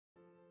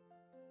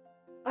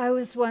I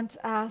was once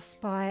asked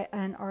by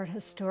an art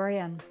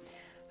historian,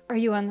 are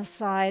you on the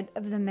side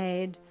of the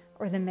made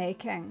or the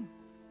making?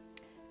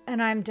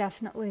 And I'm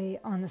definitely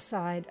on the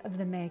side of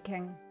the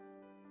making.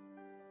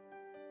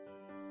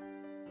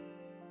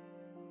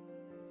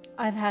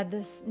 I've had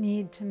this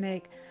need to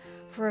make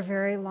for a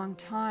very long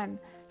time,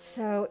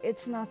 so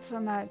it's not so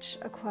much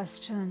a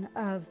question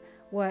of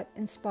what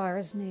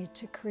inspires me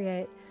to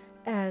create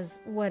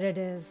as what it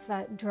is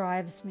that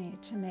drives me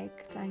to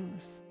make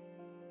things.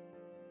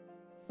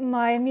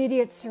 My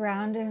immediate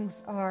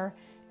surroundings are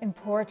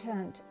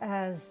important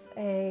as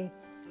a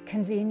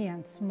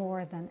convenience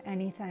more than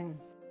anything.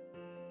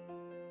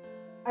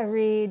 I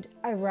read,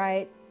 I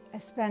write, I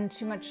spend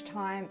too much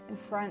time in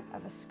front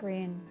of a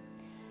screen.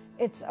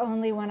 It's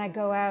only when I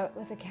go out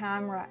with a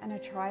camera and a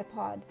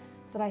tripod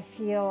that I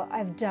feel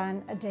I've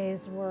done a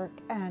day's work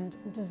and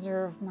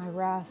deserve my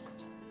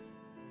rest.